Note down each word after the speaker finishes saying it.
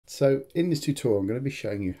So in this tutorial I'm going to be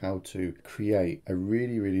showing you how to create a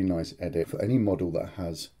really nice edit for any model that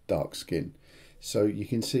has dark skin. So you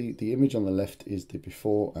can see the image on the left is the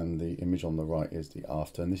before and the image on the right is the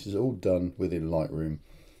after, and this is all done within Lightroom,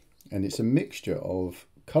 and it's a mixture of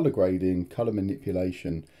color grading, color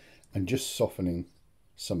manipulation, and just softening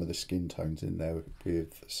some of the skin tones in there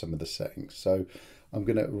with some of the settings. So I'm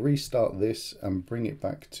going to restart this and bring it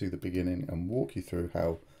back to the beginning and walk you through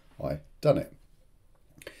how I done it.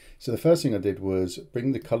 So the first thing I did was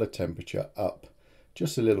bring the color temperature up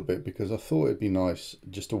just a little bit, because I thought it'd be nice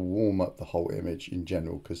just to warm up the whole image in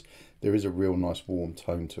general, because there is a real nice warm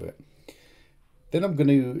tone to it. Then I'm going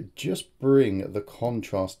to just bring the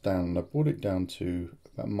contrast down, and I brought it down to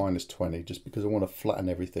about -20 just because I want to flatten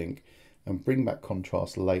everything and bring back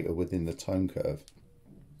contrast later within the tone curve.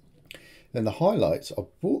 Then the highlights, I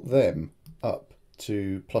brought them up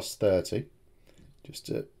to +30 just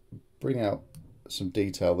to bring out some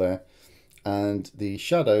detail there, and the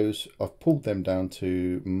shadows I've pulled them down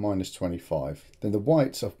to -25. Then the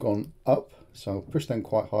whites I've gone up, so I'll push them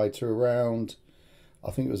quite high to around,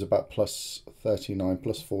 I think it was about +39,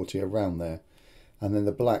 +40, around there. And then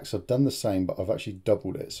the blacks I've done the same, but I've actually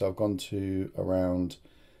doubled it, so I've gone to around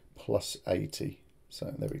 +80.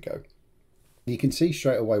 So there we go. You can see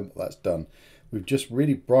straight away what that's done. We've just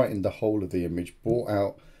really brightened the whole of the image, brought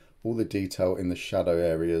out all the detail in the shadow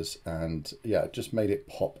areas, and yeah, just made it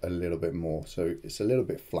pop a little bit more. So it's a little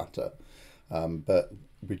bit flatter, but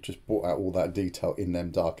we just brought out all that detail in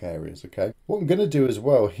them dark areas. Okay, what I'm going to do as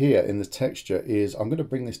well here in the texture is I'm going to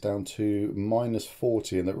bring this down to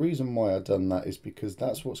 -40, and the reason why I've done that is because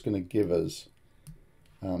that's what's going to give us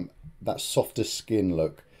that softer skin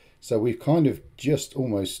look. So we've kind of just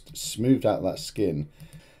almost smoothed out that skin.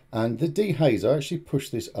 And the dehaze, I actually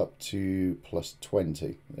pushed this up to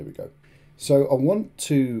 +20. There we go. So I want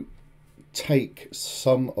to take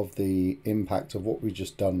some of the impact of what we've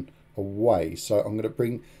just done away. So I'm going to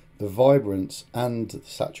bring the vibrance and the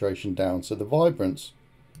saturation down. So the vibrance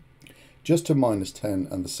just to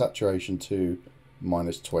 -10 and the saturation to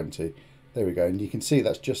 -20. There we go. And you can see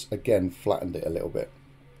that's just, again, flattened it a little bit.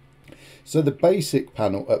 So the basic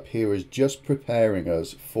panel up here is just preparing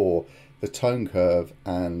us for the tone curve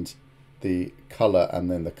and the color,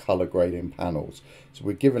 and then the color grading panels. So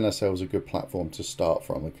we're giving ourselves a good platform to start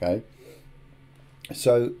from. Okay,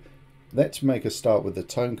 so let's make a start with the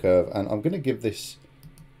tone curve, and I'm going to give this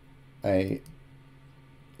a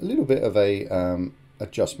little bit of a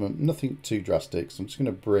adjustment, nothing too drastic. So I'm just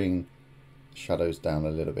going to bring shadows down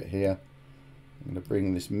a little bit here. I'm going to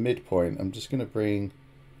bring this midpoint, I'm just going to bring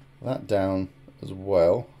that down as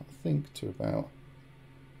well, I think to about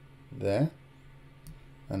there,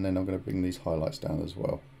 and then I'm going to bring these highlights down as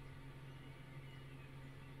well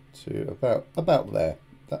to about there.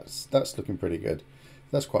 That's looking pretty good.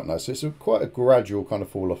 That's quite nice. So it's quite a gradual kind of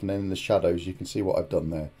fall off, and then in the shadows you can see what I've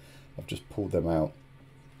done there. I've just pulled them out.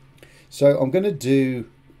 So I'm going to do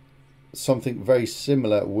something very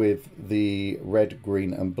similar with the red,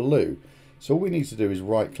 green and blue. So all we need to do is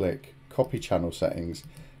right click, copy channel settings,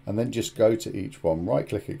 and then just go to each one, right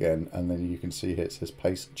click again, and then you can see here it says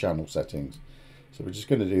paste channel settings. So we're just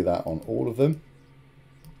going to do that on all of them,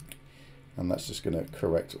 and that's just going to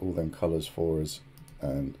correct all them colors for us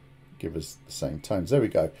and give us the same tones. There we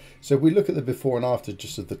go. So if we look at the before and after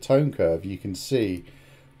just of the tone curve, you can see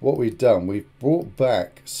what we've done. We've brought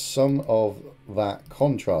back some of that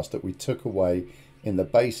contrast that we took away in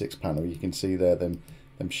the basics panel. You can see there them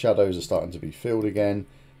shadows are starting to be filled again,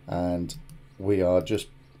 and we are just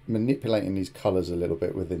manipulating these colors a little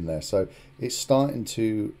bit within there, so it's starting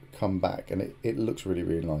to come back, and it looks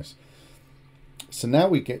really nice. So now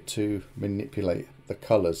we get to manipulate the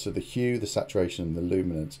colors, so the hue, the saturation and the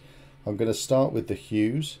luminance. I'm going to start with the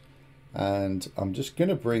hues, and I'm just going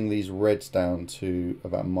to bring these reds down to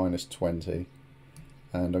about -20,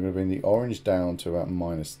 and I'm going to bring the orange down to about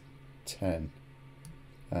 -10,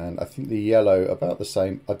 and I think the yellow about the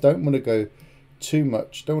same. I don't want to go too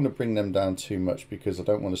much, don't want to bring them down too much, because I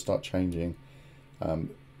don't want to start changing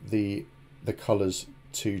the colors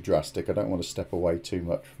too drastic. I don't want to step away too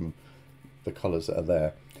much from the colors that are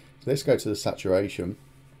there. So let's go to the saturation,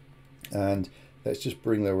 and let's just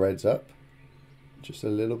bring the reds up just a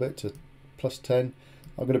little bit to +10.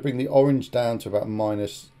 I'm going to bring the orange down to about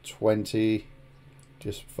 -20,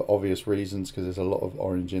 just for obvious reasons, because there's a lot of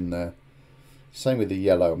orange in there. Same with the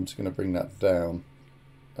yellow, I'm just going to bring that down.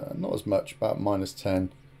 Not as much, about -10.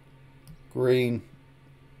 Green,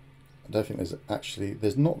 I don't think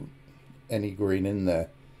there's not any green in there.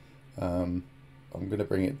 I'm going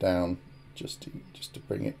to bring it down just to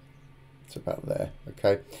bring it to about there.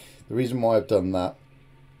 Okay, the reason why I've done that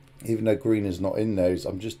even though green is not in those.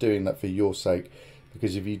 I'm just doing that for your sake,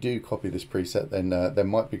 because if you do copy this preset, then there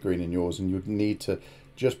might be green in yours, and you'd need to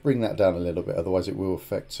just bring that down a little bit, otherwise it will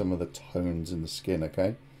affect some of the tones in the skin.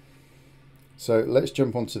 Okay, so let's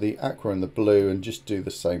jump onto the aqua and the blue and just do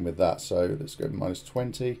the same with that. So let's go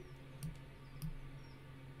 -20.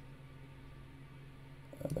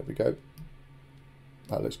 And there we go.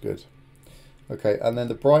 That looks good. Okay, and then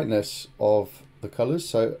the brightness of the colors,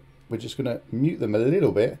 so we're just going to mute them a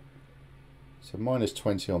little bit. So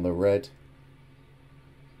 -20 on the red.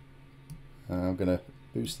 I'm going to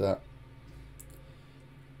boost that.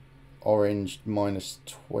 Orange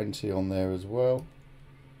 -20 on there as well.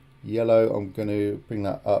 Yellow, I'm going to bring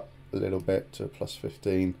that up a little bit to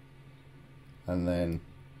 +15, and then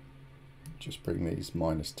just bring these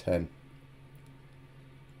 -10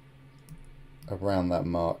 around that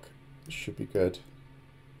mark. Should be good.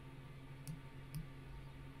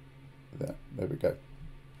 There we go.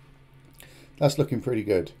 That's looking pretty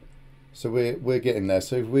good. So we're getting there.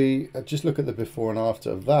 So if we just look at the before and after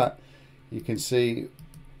of that, you can see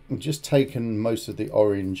I've just taken most of the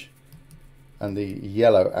orange and the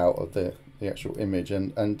yellow out of the actual image,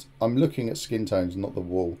 and I'm looking at skin tones, not the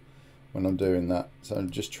wall, when I'm doing that. So I'm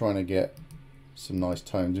just trying to get some nice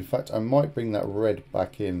tones. In fact, I might bring that red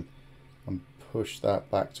back in and push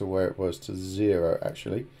that back to where it was, to 0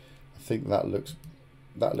 actually. I think that looks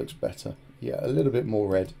better. Yeah, a little bit more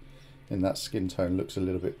red in that skin tone looks a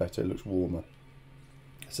little bit better. It looks warmer.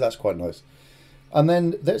 So that's quite nice. And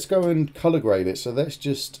then let's go and color grade it. So let's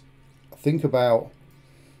just think about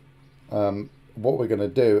what we're going to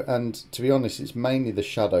do. And to be honest, it's mainly the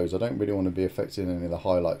shadows. I don't really want to be affecting any of the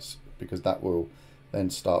highlights, because that will then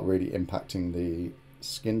start really impacting the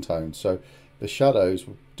skin tone. So the shadows,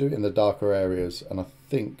 we'll do it in the darker areas, and I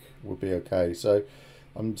think we'll be okay. So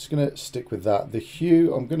I'm just going to stick with that. The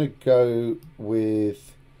hue, I'm going to go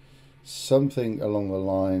with something along the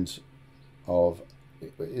lines of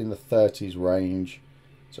in the 30s range,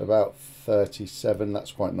 so about 37.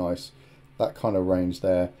 That's quite nice, that kind of range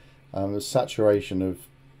there. A saturation of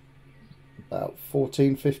about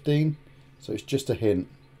 14, 15, so it's just a hint.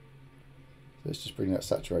 Let's just bring that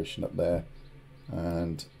saturation up there,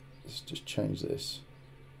 and let's just change this.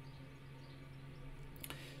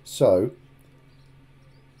 So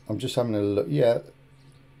I'm just having a look. Yeah,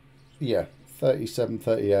 37,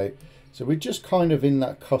 38. So we're just kind of in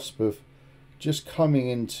that cusp of just coming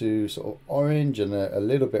into sort of orange and a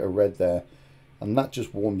little bit of red there, and that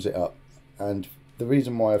just warms it up. And the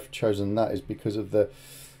reason why I've chosen that is because of the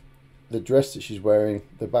dress that she's wearing,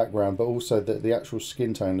 the background, but also the actual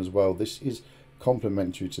skin tone as well. This is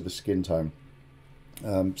complementary to the skin tone.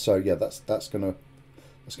 So yeah, that's gonna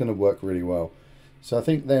work really well. So I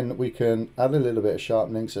think then we can add a little bit of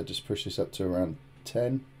sharpening. So just push this up to around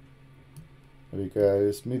 10. There we go.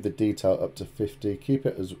 Let's move the detail up to 50. Keep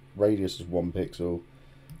it as radius as 1 pixel,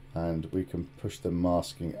 and we can push the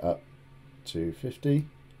masking up to 50.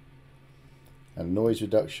 And noise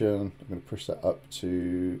reduction, I'm going to push that up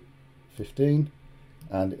to 15.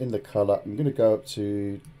 And in the color, I'm going to go up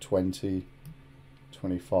to 20,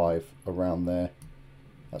 25, around there.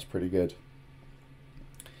 That's pretty good.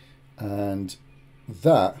 And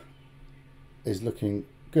that is looking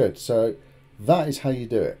good. So that is how you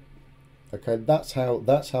do it. Okay, that's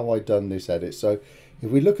how I done this edit. So if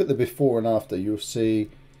we look at the before and after, you'll see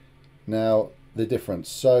now the difference.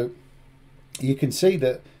 So you can see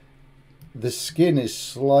that the skin is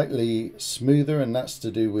slightly smoother, and that's to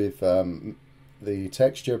do with the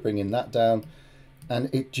texture, bringing that down, and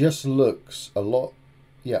it just looks a lot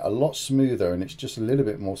smoother, and it's just a little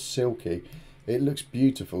bit more silky. It looks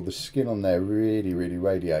beautiful. The skin on there really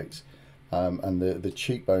radiates, and the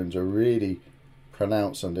cheekbones are really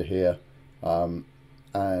pronounced under here,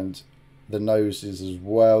 and the noses as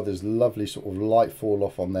well. There's lovely sort of light fall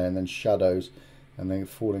off on there, and then shadows, and then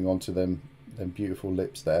falling onto them beautiful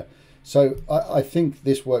lips there. So I think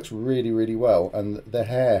this works really well, and the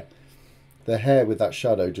hair with that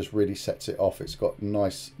shadow just really sets it off. It's got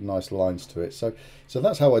nice lines to it. So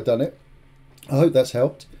that's how I've done it. I hope that's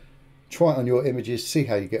helped. Try it on your images, see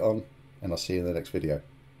how you get on, and I'll see you in the next video.